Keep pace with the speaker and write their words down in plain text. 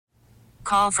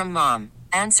Call from mom.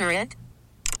 Answer it.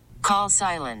 Call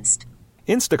silenced.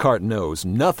 Instacart knows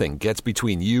nothing gets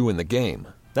between you and the game.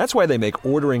 That's why they make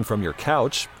ordering from your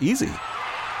couch easy.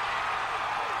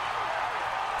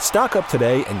 Stock up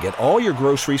today and get all your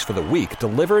groceries for the week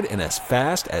delivered in as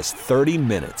fast as 30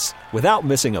 minutes without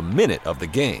missing a minute of the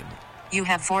game. You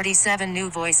have 47 new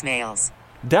voicemails.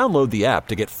 Download the app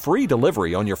to get free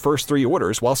delivery on your first 3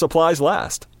 orders while supplies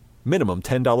last. Minimum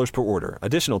 $10 per order.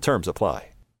 Additional terms apply.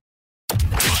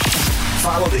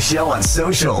 Follow the show on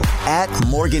social at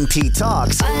Morgan P.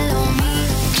 Talks.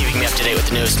 Keeping me up to date with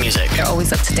the newest music. They're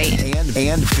always up to date.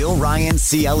 And Bill Ryan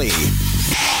CLE.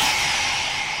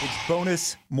 It's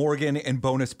Bonus Morgan and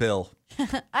Bonus Bill.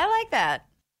 I like that.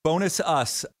 Bonus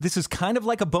Us. This is kind of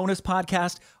like a bonus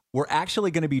podcast. We're actually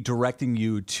going to be directing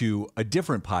you to a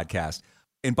different podcast.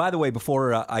 And by the way,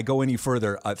 before I go any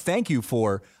further, thank you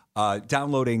for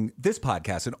downloading this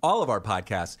podcast and all of our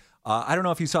podcasts. I don't know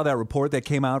if you saw that report that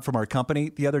came out from our company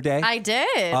the other day. I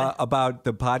did. About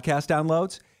the podcast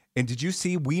downloads. And did you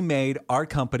see we made our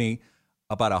company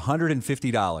about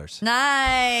 $150?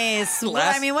 Nice.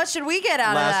 What should we get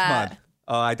out of that?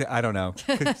 Last month. I don't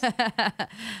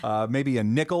know. Maybe a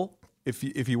nickel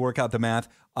if you work out the math.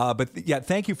 But yeah,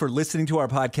 thank you for listening to our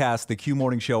podcast, the Q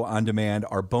Morning Show On Demand,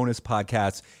 our bonus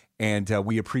podcasts. And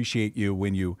we appreciate you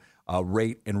when you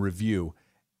rate and review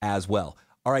as well.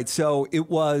 All right, so it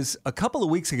was a couple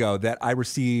of weeks ago that I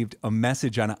received a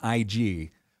message on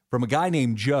IG from a guy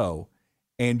named Joe.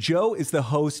 And Joe is the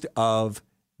host of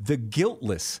the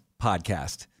Guiltless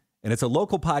Podcast. And it's a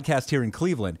local podcast here in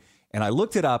Cleveland. And I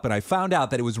looked it up and I found out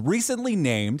that it was recently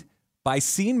named by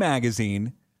Scene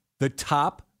Magazine the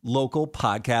top local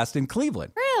podcast in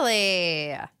Cleveland.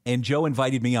 Really? And Joe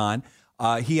invited me on.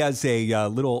 He has a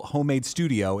little homemade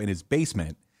studio in his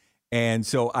basement. And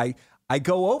so I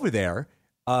go over there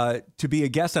to be a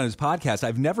guest on his podcast.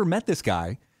 I've never met this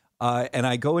guy. And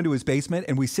I go into his basement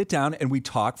and we sit down and we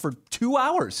talk for 2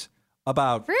 hours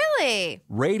about really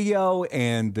radio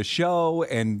and the show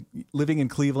and living in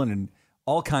Cleveland and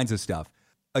all kinds of stuff.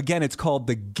 Again, it's called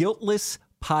the Guiltless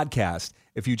Podcast.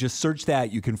 If you just search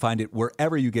that, you can find it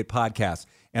wherever you get podcasts.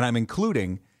 And I'm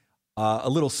including a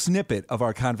little snippet of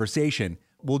our conversation.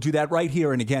 We'll do that right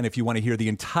here. And again, if you want to hear the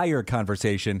entire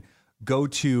conversation, go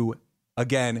to,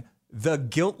 again, the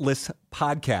Guiltless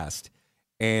Podcast.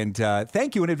 And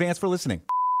thank you in advance for listening.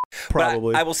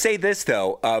 Probably. But I will say this,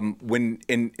 though. When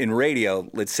in radio,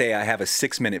 let's say I have a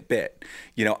 6-minute bit.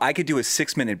 I could do a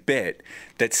 6-minute bit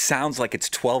that sounds like it's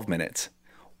 12 minutes.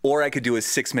 Or I could do a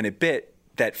 6-minute bit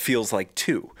that feels like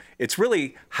 2. It's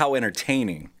really how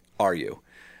entertaining are you?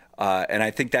 And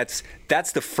I think that's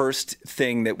the first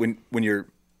thing that when you're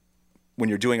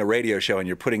doing a radio show and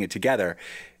you're putting it together,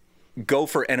 go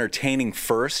for entertaining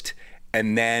first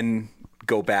and then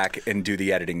go back and do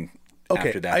the editing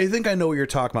after that. I think I know what you're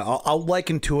talking about. I'll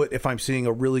liken to it if I'm seeing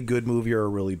a really good movie or a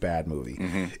really bad movie.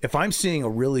 Mm-hmm. If I'm seeing a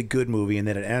really good movie and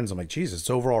then it ends, I'm like, Jesus, it's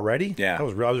over already? Yeah. I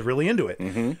was really into it.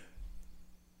 Mm-hmm.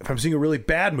 If I'm seeing a really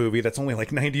bad movie that's only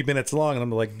like 90 minutes long, and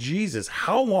I'm like, Jesus,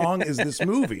 how long is this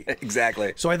movie?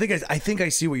 Exactly. So I think I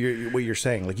see what you're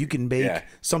saying. Like, you can make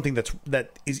something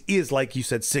that is like you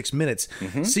said 6 minutes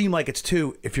seem like it's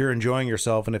 2 if you're enjoying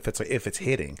yourself and if it's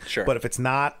hitting. Sure. But if it's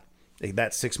not,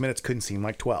 that 6 minutes couldn't seem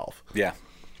like 12. Yeah.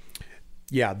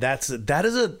 Yeah, that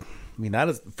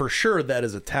is for sure, that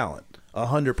is a talent.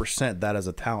 100% that is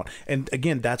a talent. And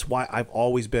again, that's why I've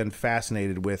always been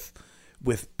fascinated with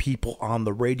people on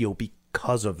the radio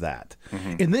because of that.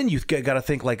 Mm-hmm. And then you got to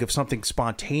think, like, if something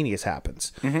spontaneous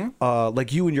happens,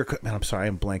 like you and your I'm sorry,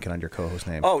 I'm blanking on your co-host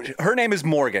name. Oh, her name is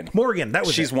Morgan.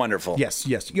 She's wonderful. Yes.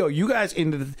 Yo, you guys,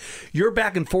 your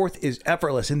back and forth is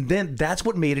effortless. And then that's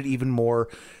what made it even more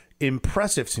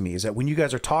impressive to me, is that when you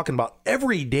guys are talking about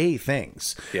everyday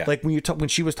things, like when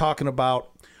she was talking about,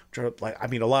 like, I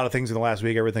mean, a lot of things in the last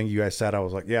week, everything you guys said, I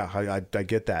was like, yeah, I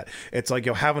get that. It's like,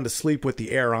 having to sleep with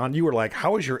the air on. You were like,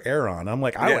 how is your air on? I'm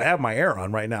like, I would have my air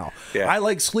on right now. Yeah. I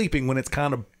like sleeping when it's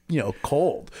kind of,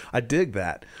 cold. I dig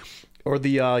that. Or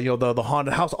the the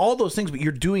haunted house, all those things, but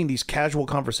you're doing these casual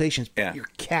conversations, but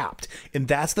you're capped. And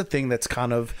that's the thing that's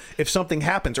kind of, if something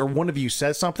happens or one of you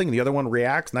says something and the other one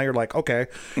reacts, now you're like, okay,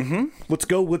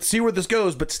 let's see where this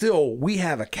goes, but still we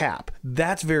have a cap.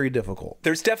 That's very difficult.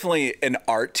 There's definitely an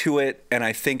art to it, and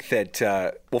I think that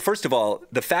well, first of all,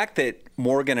 the fact that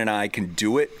Morgan and I can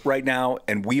do it right now,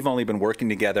 and we've only been working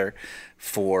together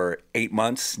for 8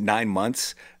 months, 9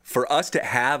 months, for us to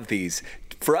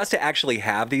actually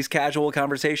have these casual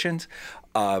conversations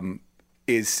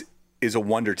is a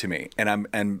wonder to me.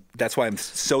 And that's why I'm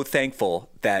so thankful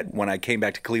that when I came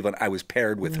back to Cleveland, I was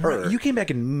paired with her. You came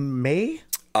back in May?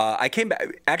 I came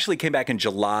back in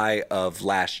July of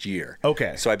last year.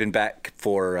 Okay. So I've been back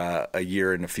for a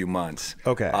year and a few months.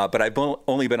 Okay. But I've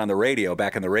only been on the radio,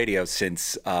 back on the radio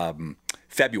since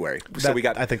February. So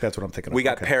I think that's what I'm thinking of. We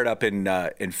got paired up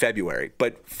in February.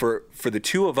 But for the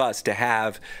two of us to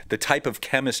have the type of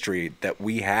chemistry that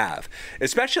we have,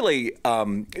 especially,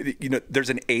 there's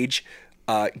an age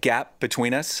gap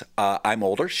between us. I'm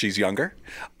older, she's younger.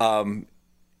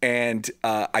 And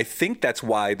I think that's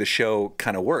why the show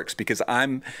kind of works, because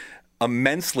I'm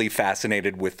immensely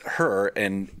fascinated with her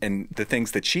and the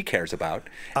things that she cares about.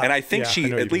 And I think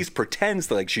she at least pretends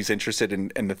like she's interested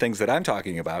in the things that I'm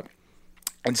talking about.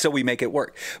 And so we make it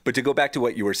work. But to go back to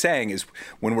what you were saying is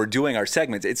when we're doing our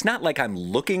segments, it's not like I'm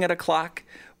looking at a clock,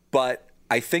 but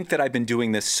I think that I've been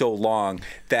doing this so long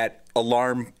that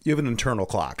alarm. You have an internal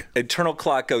clock. Internal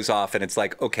clock goes off and it's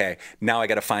like, okay, now I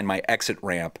got to find my exit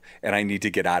ramp and I need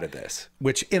to get out of this.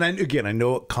 Which, and I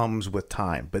know it comes with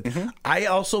time, but I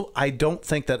don't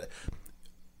think that.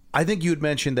 I think you had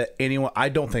mentioned that I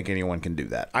don't think anyone can do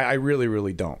that. I really,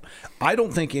 really don't. I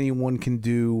don't think anyone can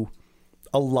do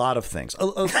a lot of things. I'm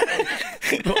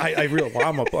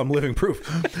living proof.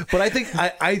 But I think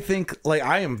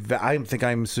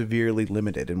I'm severely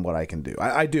limited in what I can do.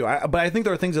 I do. But I think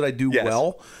there are things that I do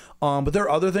well. But there are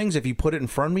other things, if you put it in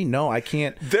front of me, no, I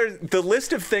can't. The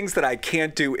list of things that I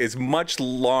can't do is much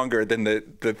longer than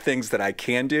the things that I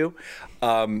can do.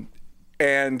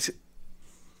 And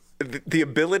the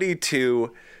ability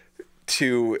to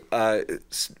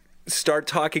start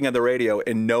talking on the radio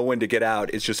and know when to get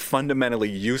out is just fundamentally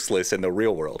useless in the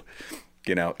real world.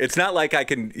 It's not like I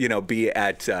can, be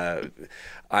at,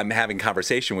 I'm having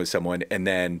conversation with someone and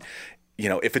then,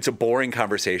 if it's a boring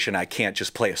conversation, I can't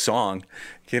just play a song,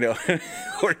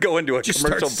 or go into a just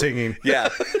commercial. Start singing. Yeah.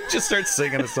 Just start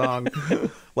singing a song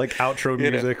like outro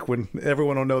music when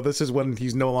everyone will know this is when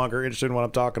he's no longer interested in what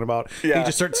I'm talking about. Yeah. He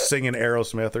just starts singing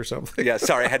Aerosmith or something. Yeah.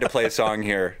 Sorry. I had to play a song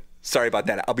here. Sorry about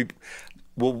that.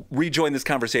 We'll rejoin this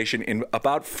conversation in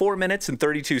about 4 minutes and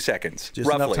 32 seconds. Just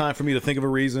roughly. Enough time for me to think of a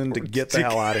reason to get the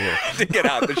hell out of here. To get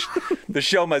out. The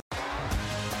show must.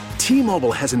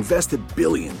 T-Mobile has invested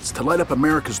billions to light up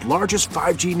America's largest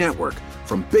 5G network,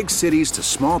 from big cities to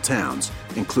small towns,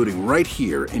 including right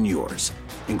here in yours.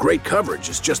 And great coverage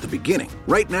is just the beginning.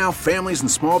 Right now, families and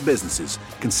small businesses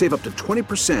can save up to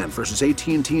 20% versus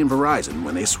AT&T and Verizon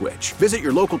when they switch. Visit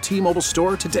your local T-Mobile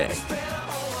store today.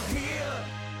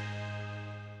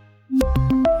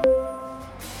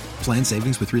 Plan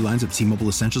savings with 3 lines of T-Mobile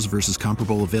Essentials versus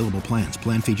comparable available plans.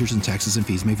 Plan features and taxes and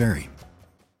fees may vary.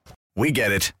 We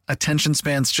get it. Attention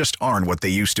spans just aren't what they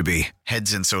used to be.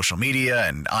 Heads in social media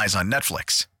and eyes on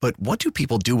Netflix. But what do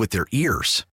people do with their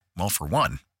ears? Well, for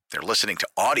one, they're listening to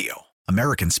audio.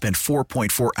 Americans spend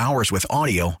 4.4 hours with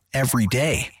audio every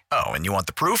day. Oh, and you want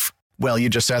the proof? Well, you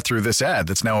just sat through this ad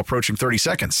that's now approaching 30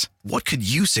 seconds. What could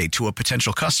you say to a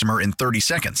potential customer in 30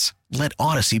 seconds? Let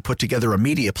Odyssey put together a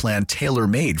media plan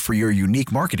tailor-made for your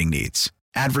unique marketing needs.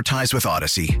 Advertise with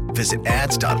Odyssey. Visit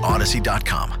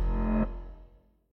ads.odyssey.com.